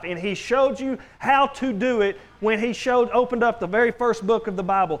your life. And He showed you how to do it when He opened up the very first book of the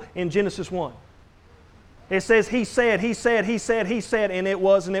Bible in Genesis 1. It says He said, He said, He said, He said, and it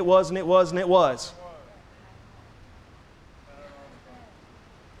was, and it was, and it was, and it was.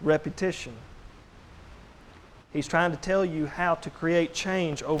 Repetition. He's trying to tell you how to create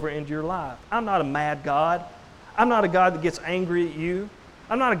change over into your life. I'm not a mad God. I'm not a God that gets angry at you.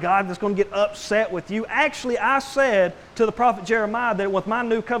 I'm not a God that's going to get upset with you. Actually, I said to the prophet Jeremiah that with my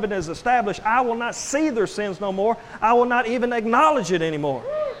new covenant is established, I will not see their sins no more. I will not even acknowledge it anymore.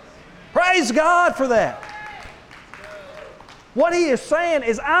 Praise God for that. What He is saying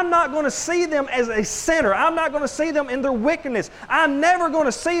is I'm not going to see them as a sinner. I'm not going to see them in their wickedness. I'm never going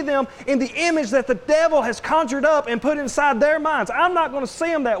to see them in the image that the devil has conjured up and put inside their minds. I'm not going to see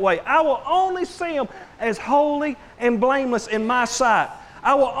them that way. I will only see them as holy and blameless in my sight.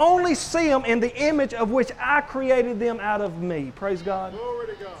 I will only see them in the image of which I created them out of me. Praise God. Glory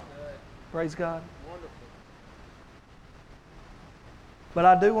to God. Praise God. Wonderful. But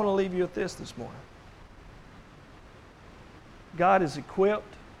I do want to leave you with this morning. God is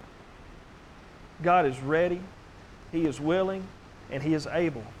equipped. God is ready. He is willing. And He is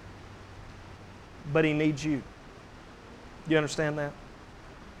able. But He needs you. Do you understand that?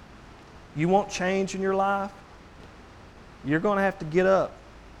 You want change in your life? You're going to have to get up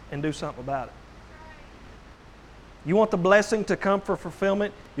and do something about it. You want the blessing to come for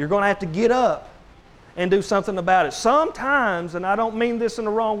fulfillment? You're going to have to get up and do something about it. Sometimes, and I don't mean this in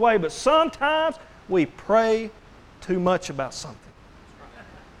the wrong way, but sometimes we pray too much about something.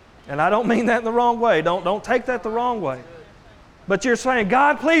 And I don't mean that in the wrong way. Don't take that the wrong way. But you're saying,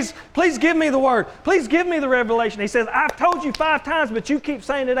 God, please give me the word. Please give me the revelation. He says, I've told you 5 times, but you keep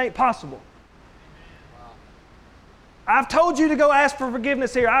saying it ain't possible. I've told you to go ask for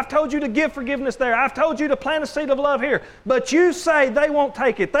forgiveness here. I've told you to give forgiveness there. I've told you to plant a seed of love here. But you say they won't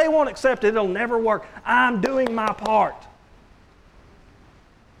take it. They won't accept it. It'll never work. I'm doing my part.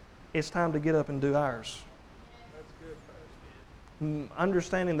 It's time to get up and do ours. That's good, Pastor.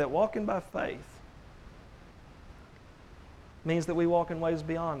 Understanding that walking by faith means that we walk in ways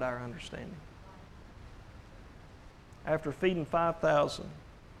beyond our understanding. After feeding 5,000,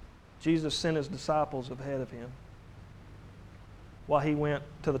 Jesus sent His disciples ahead of Him while He went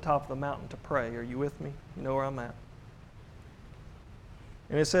to the top of the mountain to pray. Are you with me? You know where I'm at.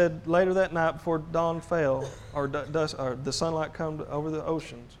 And it said later that night before dawn fell, or the sunlight come over the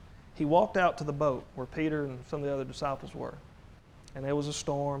oceans, He walked out to the boat where Peter and some of the other disciples were. And there was a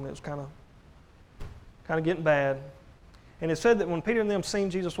storm. It was kind of getting bad. And it said that when Peter and them seen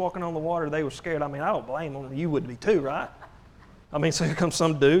Jesus walking on the water, they were scared. I mean, I don't blame them. You would be too, right? I mean, so here comes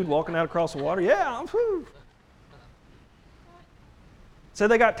some dude walking out across the water. Yeah, So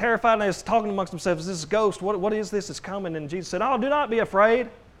they got terrified and they was talking amongst themselves, is this a ghost? What is this that's coming? And Jesus said, oh, do not be afraid,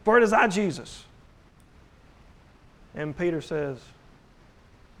 for it is I, Jesus. And Peter says,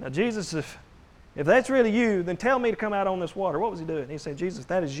 now Jesus, if that's really you, then tell me to come out on this water. What was he doing? He said, Jesus,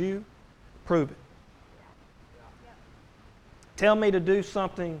 that is you. Prove it. Tell me to do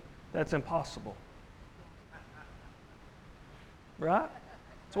something that's impossible. Right?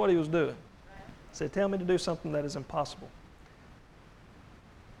 That's what he was doing. He said, tell me to do something that is impossible.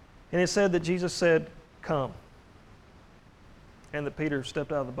 And it said that Jesus said, come. And that Peter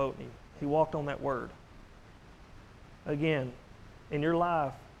stepped out of the boat and he walked on that word. Again, in your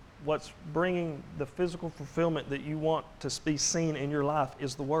life, what's bringing the physical fulfillment that you want to be seen in your life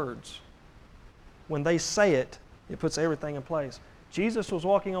is the words. When they say it, it puts everything in place. Jesus was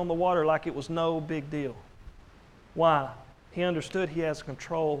walking on the water like it was no big deal. Why? He understood He has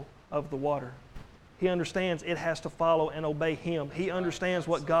control of the water. He understands it has to follow and obey Him. He understands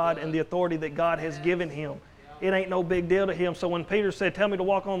what God and the authority that God has given Him. It ain't no big deal to Him. So when Peter said, tell me to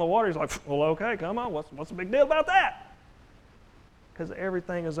walk on the water, he's like, well, okay, come on. What's the big deal about that? Because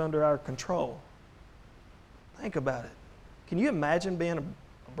everything is under our control. Think about it. Can you imagine being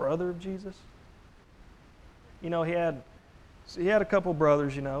a brother of Jesus? You know, he had a couple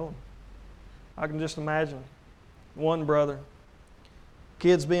brothers, you know. I can just imagine one brother,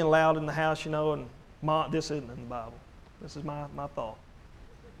 kids being loud in the house, you know, and mom, this isn't in the Bible. This is my thought.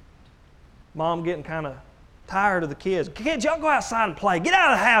 Mom getting kind of tired of the kids. Kids, y'all go outside and play. Get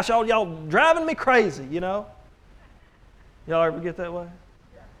out of the house. Y'all driving me crazy, you know. Y'all ever get that way?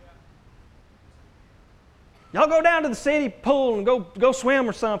 Y'all go down to the city pool and go swim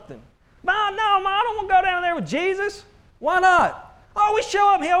or something. Mom, I don't want to go down there with Jesus. Why not? Oh, we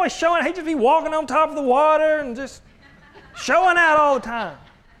show up. He always showing. He just be walking on top of the water and just showing out all the time.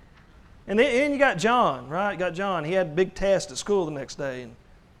 And then you got John, right? You got John. He had a big test at school the next day, and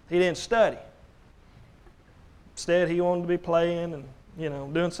he didn't study. Instead, he wanted to be playing and, you know,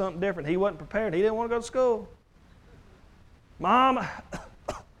 doing something different. He wasn't prepared. He didn't want to go to school. Mom,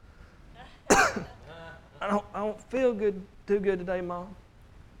 I don't feel too good today, Mom.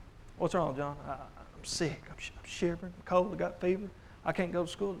 What's wrong, John? I'm sick. I'm shivering. I'm cold. I got fever. I can't go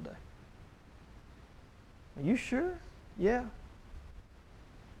to school today. Are you sure? Yeah.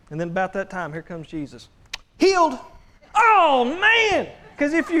 And then about that time, here comes Jesus. Healed. Oh, man.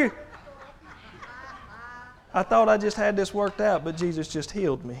 Because I thought I just had this worked out, but Jesus just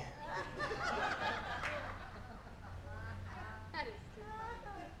healed me.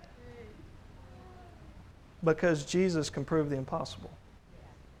 Because Jesus can prove the impossible.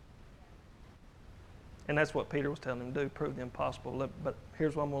 And that's what Peter was telling him to do, prove the impossible. But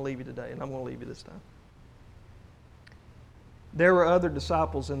here's what I'm going to leave you today, and I'm going to leave you this time. There were other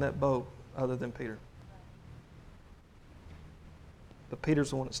disciples in that boat other than Peter. But Peter's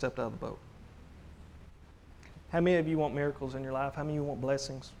the one that stepped out of the boat. How many of you want miracles in your life? How many of you want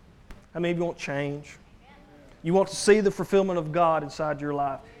blessings? How many of you want change? You want to see the fulfillment of God inside your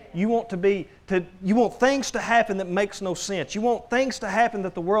life. You want you want things to happen that makes no sense. You want things to happen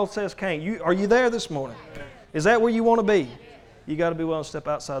that the world says can't. Are you there this morning? Is that where you want to be? You got to be willing to step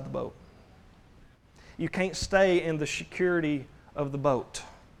outside the boat. You can't stay in the security of the boat.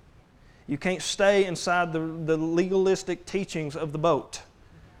 You can't stay inside the legalistic teachings of the boat.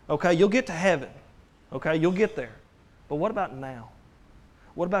 Okay, you'll get to heaven. Okay, you'll get there. But what about now?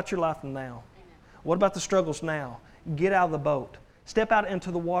 What about your life now? What about the struggles now? Get out of the boat. Step out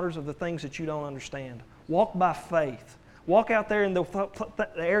into the waters of the things that you don't understand. Walk by faith. Walk out there in the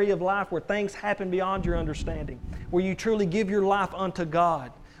area of life where things happen beyond your understanding, where you truly give your life unto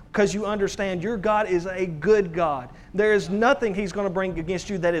God. because you understand your God is a good God. There is nothing He's going to bring against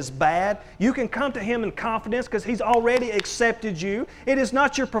you that is bad. You can come to Him in confidence because He's already accepted you. It is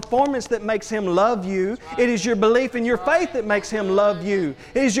not your performance that makes Him love you. It is your belief in your faith that makes Him love you.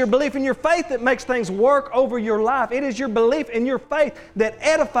 It is your belief in your faith that makes things work over your life. It is your belief in your faith that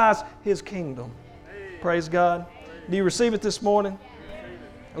edifies His kingdom. Praise God. Do you receive it this morning?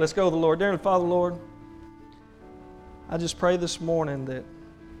 Let's go to the Lord. Dear Heavenly Father, Lord, I just pray this morning that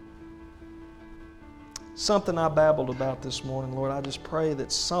something I babbled about this morning, Lord, I just pray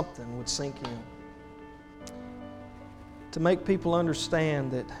that something would sink in to make people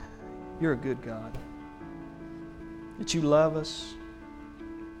understand that You're a good God, that You love us.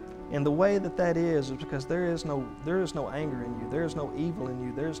 And the way that is because there is no anger in You. There is no evil in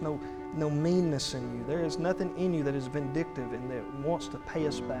You. There is no meanness in You. There is nothing in You that is vindictive and that wants to pay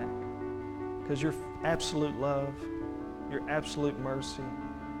us back. Because Your absolute love, Your absolute mercy,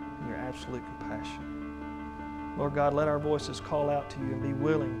 and Your absolute compassion. Lord God, let our voices call out to You and be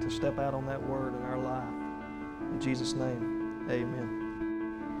willing to step out on that word in our life. In Jesus' name, amen.